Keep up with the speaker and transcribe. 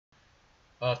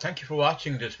Thank you for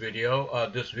watching this video.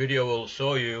 This video will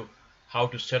show you how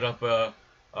to set up a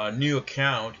new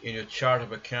account in your chart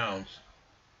of accounts.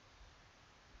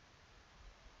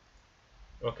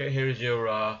 Okay, here is your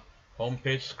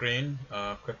homepage screen,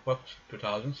 QuickBooks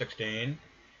 2016,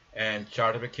 and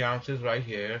chart of accounts is right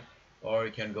here. Or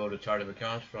you can go to chart of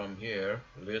accounts from here,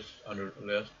 under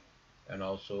list, and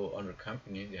also under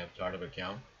company, they have chart of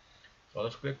account. So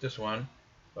let's click this one.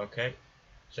 Okay,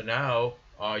 so now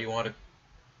you want to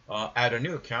add a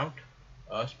new account.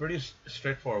 It's pretty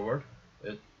straightforward.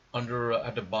 It,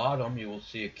 at the bottom you will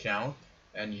see account,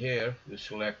 and here you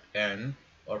select N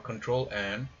or Control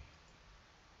N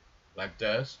like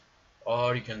this,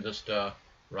 or you can just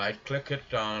right click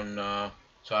it on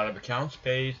chart of accounts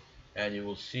page, and you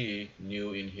will see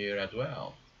new in here as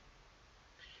well.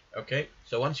 Okay,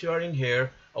 so once you are in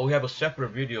here, we have a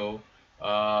separate video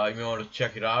if you want to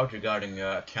check it out regarding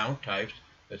account types.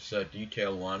 It's a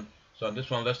detailed one. So on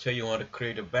this one, let's say you want to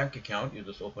create a bank account. You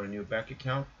just open a new bank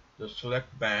account, just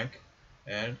select bank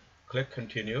and click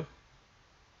continue.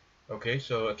 Okay,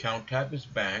 so account type is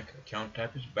bank.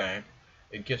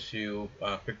 In case you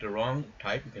picked the wrong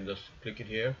type, you can just click it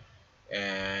here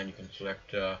and you can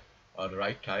select the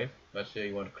right type. Let's say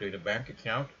you want to create a bank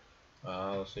account.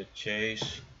 Let's say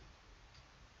Chase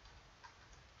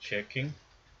checking,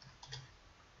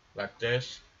 like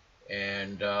this.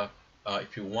 And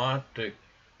if you want the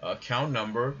account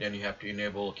number, then you have to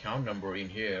enable account number in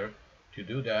here. To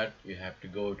do that, you have to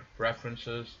go to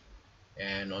preferences,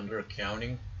 and under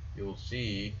accounting you will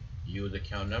see use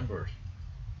account numbers.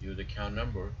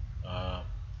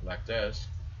 Like this.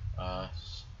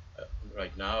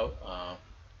 Right now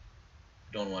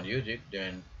don't want to use it,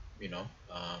 then you know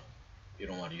you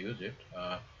don't want to use it.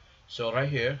 So right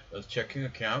here, checking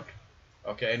account.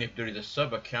 Okay, and if there is a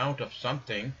sub account of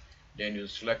something, then you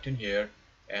select in here,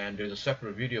 and there's a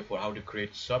separate video for how to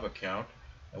create sub account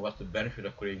and what's the benefit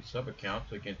of creating sub account,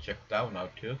 so you can check that one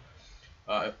out too.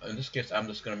 In this case, I'm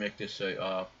just going to make this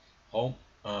a home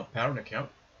parent account.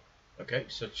 Okay,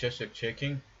 so just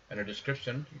checking, and a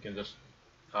description you can just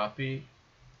copy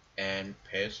and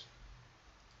paste.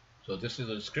 So this is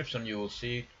the description you will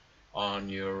see on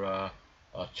your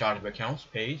chart of accounts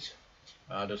page,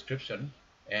 description.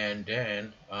 And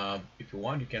then if you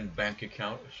want, you can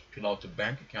fill out the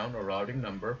bank account or routing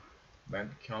number, and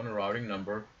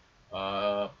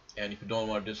if you don't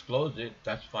want to disclose it,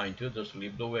 that's fine too, just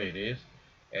leave the way it is.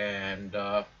 And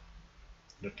the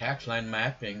tax line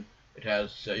mapping,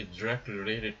 it's directly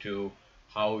related to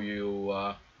how you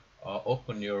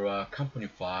open your company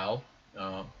file.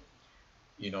 So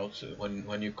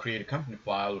when you create a company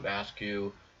file, it will ask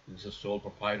you, is it sole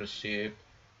proprietorship,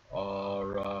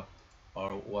 or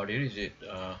what is it?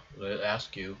 They'll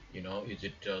ask you, is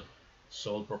it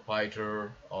sole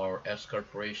proprietor or S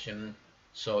corporation?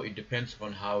 So it depends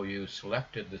upon how you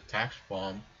selected the tax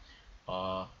form.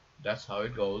 That's how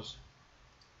it goes.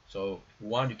 So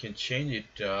you can change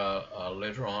it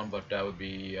later on, but that would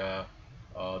be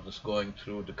just going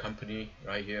through the company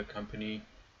right here, company,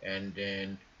 and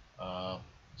then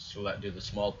select the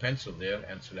small pencil there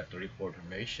and select the report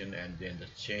information, and then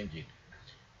just change it.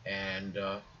 And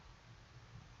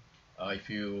if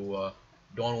you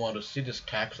don't want to see this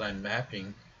tax line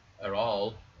mapping at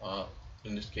all,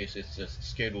 in this case it's just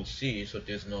Schedule C, so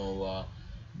there's no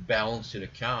balance sheet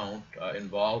account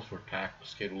involved for tax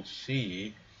Schedule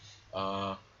C,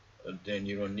 then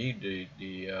you don't need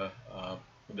the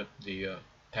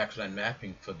tax line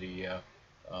mapping for the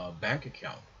bank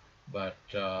account. But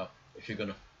if you're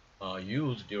going to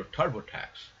use your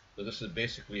TurboTax, so this is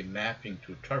basically mapping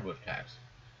to TurboTax.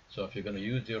 So if you're going to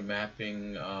use your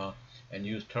mapping and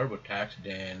use TurboTax,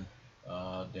 then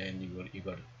you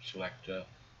got to select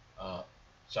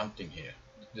something here.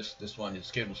 This one is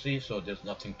Schedule C, so there's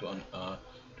nothing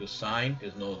to sign.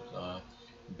 There's no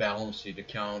balance sheet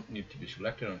account need to be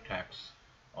selected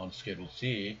on Schedule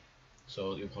C.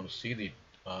 So you want to see the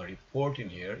report in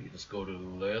here. You just go to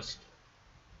list,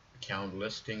 account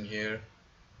listing here,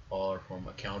 or from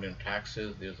account and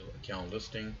taxes, there's an account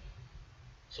listing.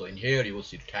 So in here you will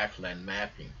see tax line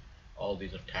mapping. All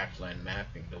these are tax line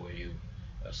mapping, the way you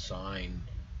assign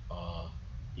all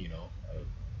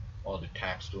the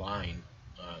tax line,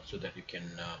 so that you can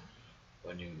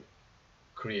when you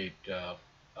create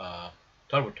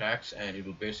TurboTax, and it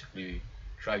will basically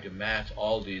try to match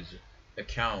all these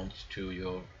accounts to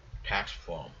your tax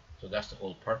form. So that's the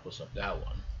whole purpose of that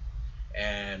one.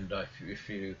 And if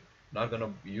you're not going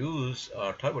to use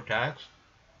TurboTax,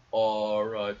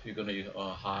 or if you're going to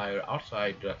hire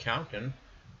outside accountant,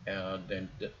 then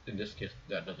in this case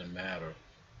that doesn't matter.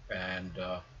 And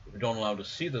if you don't allow to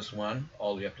see this one,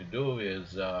 all you have to do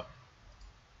is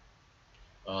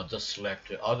just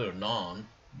select other none,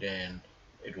 then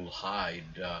it will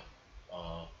hide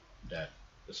uh, that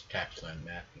this tax line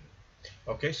mapping.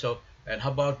 Okay, so and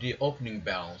how about the opening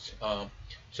balance?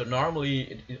 So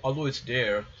normally, although it's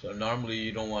there, so normally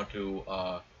you don't want to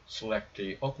select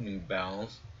the opening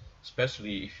balance,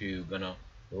 especially if you're gonna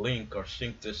link or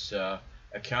sync this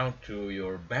account to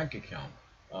your bank account,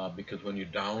 because when you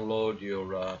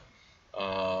download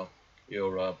uh,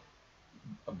 your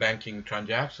banking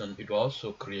transaction, it will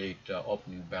also create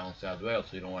opening balance as well,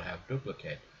 so you don't want to have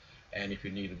duplicate. And if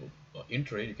you need to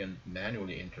enter it, you can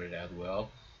manually enter it as well.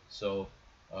 So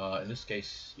in this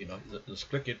case, just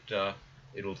click it.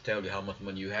 It will tell you how much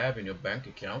money you have in your bank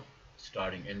account,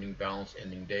 starting, ending balance,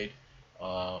 ending date.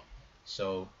 Uh,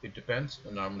 so it depends.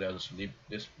 Normally, I'll just leave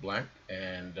this blank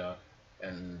and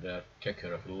take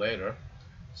care of it later.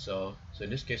 So in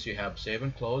this case, you have save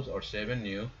and close or save and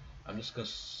new. I'm just going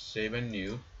to save and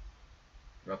new.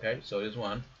 Okay, so this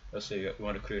one, let's say you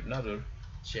want to create another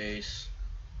Chase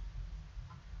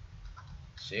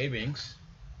savings.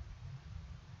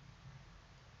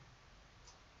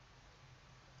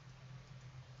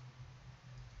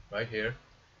 Right here,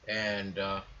 and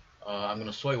I'm going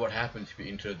to show you what happens if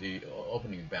you enter the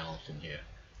opening balance in here.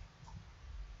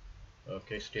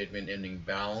 Okay, statement ending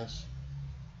balance.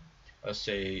 Let's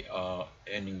say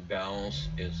ending balance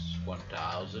is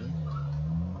 1,000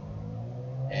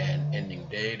 and ending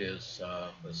date is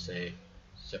let's say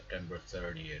September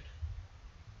 30th.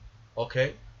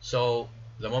 Okay, so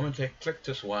the moment I click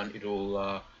this one, it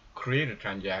will create a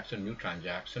transaction, new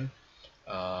transaction,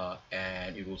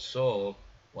 and it will show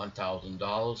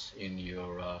 $1,000 in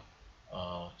your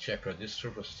check register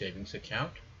for savings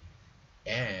account,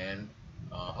 and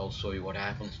I'll show you what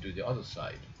happens to the other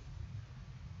side.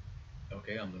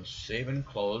 Okay, I'm going to save and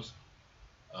close.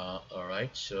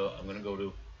 Alright, so I'm going to go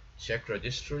to check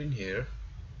register in here.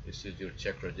 This is your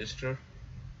check register.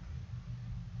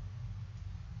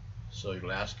 So it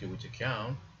will ask you which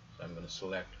account. So I'm going to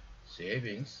select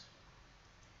savings.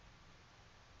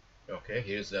 Okay,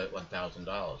 here's that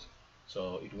 $1,000.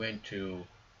 So it went to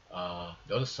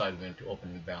the other side went to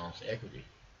opening balance equity.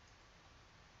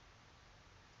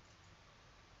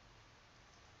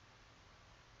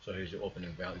 So here's your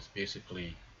opening balance. It's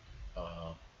basically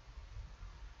uh,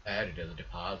 added as a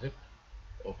deposit,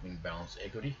 opening balance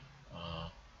equity. Uh,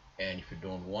 and if you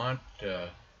don't want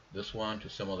this one to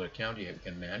some other account, you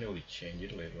can manually change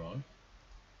it later on.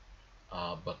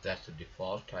 But that's the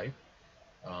default type.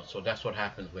 So that's what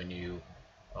happens when you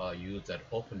use that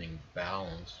opening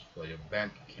balance for your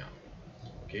bank account.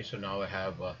 Okay, so now I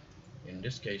have, in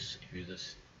this case, if you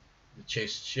just the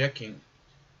chase checking,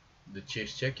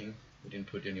 we didn't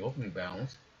put any opening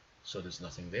balance, so there's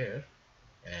nothing there.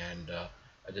 And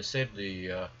as I said,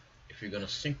 if you're going to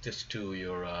sync this to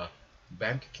your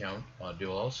bank account,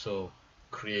 they'll also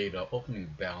create an opening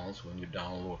balance when you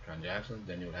download transactions.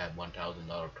 Then you'll have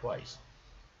 $1,000 twice.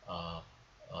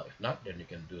 If not, then you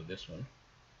can do this one.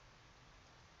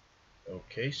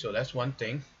 Okay, so that's one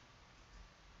thing.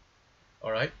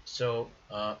 All right, so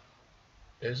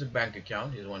there's a bank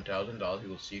account. Here's $1,000. You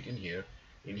will see it in here.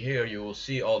 In here, you will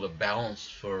see all the balance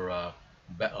for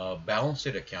balanced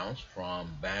accounts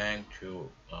from bank to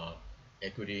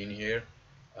equity in here,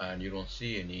 and you don't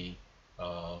see any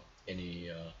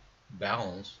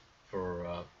balance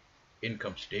for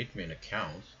income statement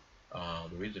accounts.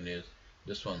 The reason is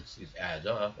this one is adds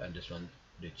up, and this one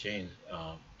they change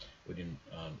within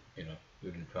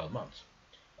within 12 months.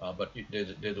 But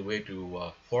there's a way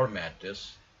to format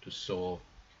this to show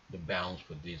the balance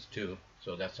for these two.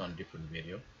 So that's on different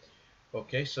video.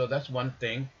 Okay, so that's one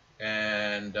thing.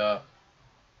 And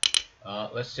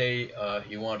let's say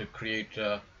you want to create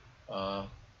uh,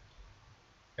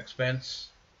 expense,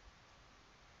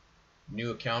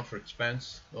 new account for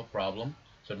expense, no problem.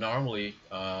 So normally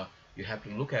you have to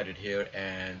look at it here,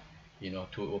 and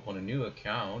to open a new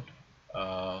account,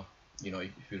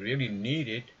 if you really need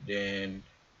it, then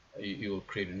you will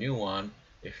create a new one.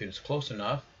 If it's close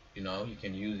enough, you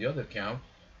can use the other account,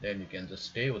 then you can just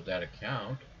stay with that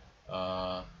account,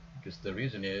 because the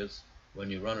reason is when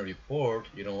you run a report,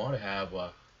 you don't want to have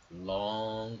a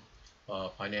long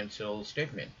financial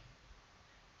statement.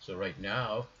 So right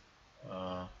now,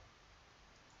 uh,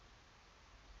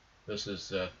 this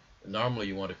is normally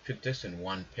you want to fit this in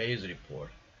one page report.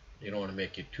 You don't want to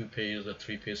make it 2 pages or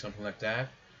 3 pages, something like that,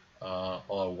 or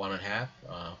 1.5.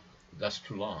 That's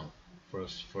too long for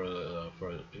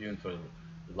even for a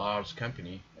large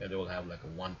company, and they will have like a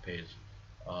 1 page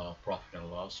profit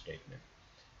and loss statement.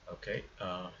 Okay,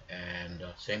 and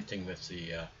same thing with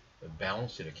the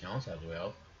balance sheet accounts as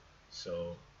well.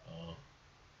 So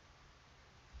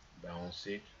balance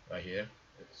sheet right here,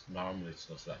 It's normally it's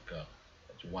just like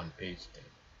it's one page thing.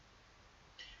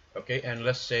 Okay, and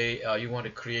let's say you want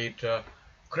to create a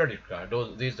credit card.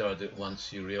 These are the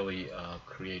ones you really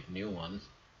create new ones,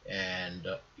 and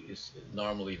is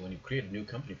normally when you create a new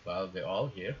company file, they're all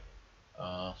here.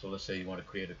 So let's say you want to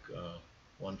create a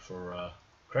one for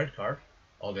credit card.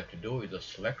 All you have to do is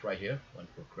just select right here, one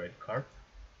for credit card,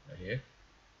 right here.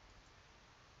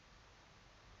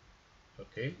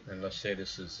 Okay, and let's say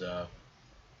this is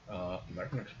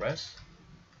American Express.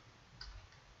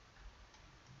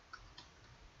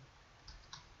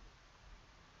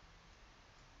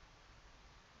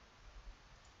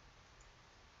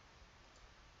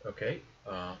 Okay,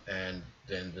 and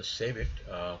then just save it.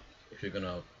 If you're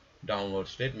gonna download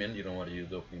statement, you don't want to use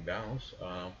the opening balance.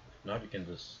 If not, you can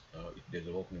just if there's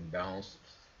an opening balance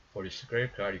for your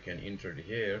credit card, you can enter it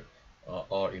here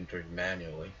or enter it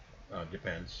manually.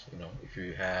 Depends, you know, if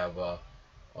you have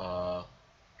a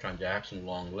transaction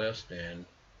long list, then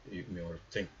you may want to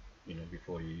think, you know,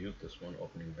 before you use this one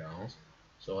opening balance.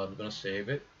 So I'm gonna save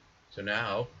it. So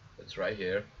now it's right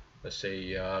here. Let's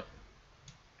say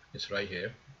it's right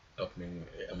here, opening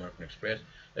American Express.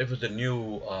 If it's a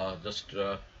new, just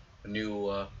a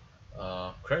new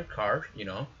credit card, you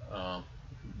know,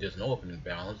 there's no opening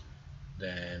balance,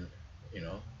 then you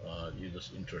know, you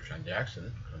just enter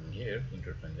transaction from here,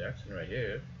 enter transaction right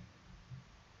here,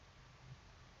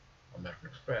 American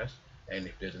Express, and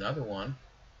if there's another one,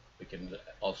 we can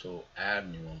also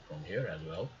add new one from here as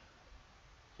well.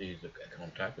 See, the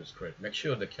account type is correct. Make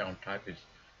sure the account type is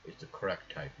the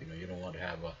correct type. You know, you don't want to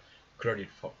have a credit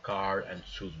card and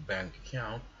choose bank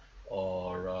account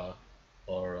or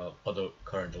other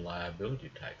current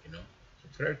liability type. You know,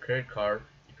 so credit card.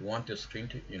 If you want this screen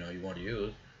to, you know, you want to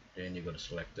use, then you got to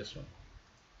select this one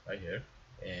right here.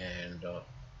 And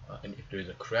if there is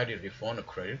a credit, if you want a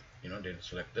credit, you know, then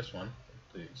select this one.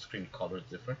 The screen color is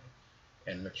different,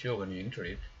 and make sure when you enter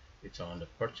it, it's on the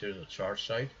purchase or charge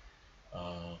side.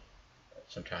 Uh,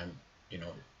 Sometime, you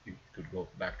know, you could go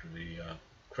back to the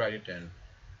credit, and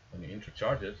when you enter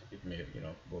charges, it may, you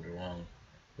know, go to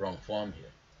wrong form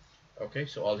here. Okay,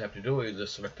 so all you have to do is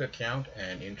just select the account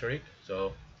and enter it.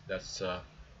 So that's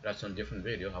that's on different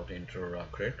video how to enter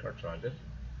credit card charges.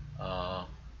 uh,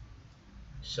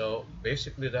 so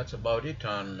basically that's about it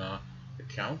on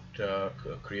account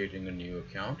creating a new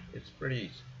account. It's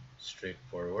pretty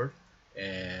straightforward,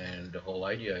 and the whole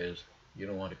idea is you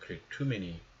don't want to create too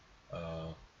many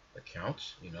uh,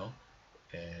 accounts, you know,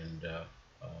 and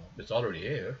it's already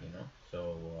here, you know.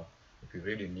 So if you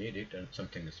really need it and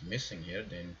something is missing here,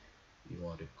 then you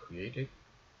want to create it.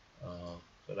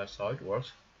 So that's how it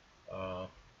works. uh,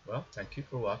 well, thank you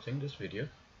for watching this video,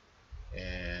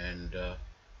 and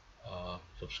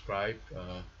subscribe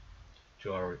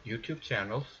to our YouTube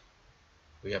channels.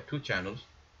 We have two channels,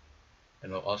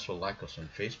 and also like us on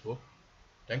Facebook.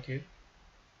 Thank you.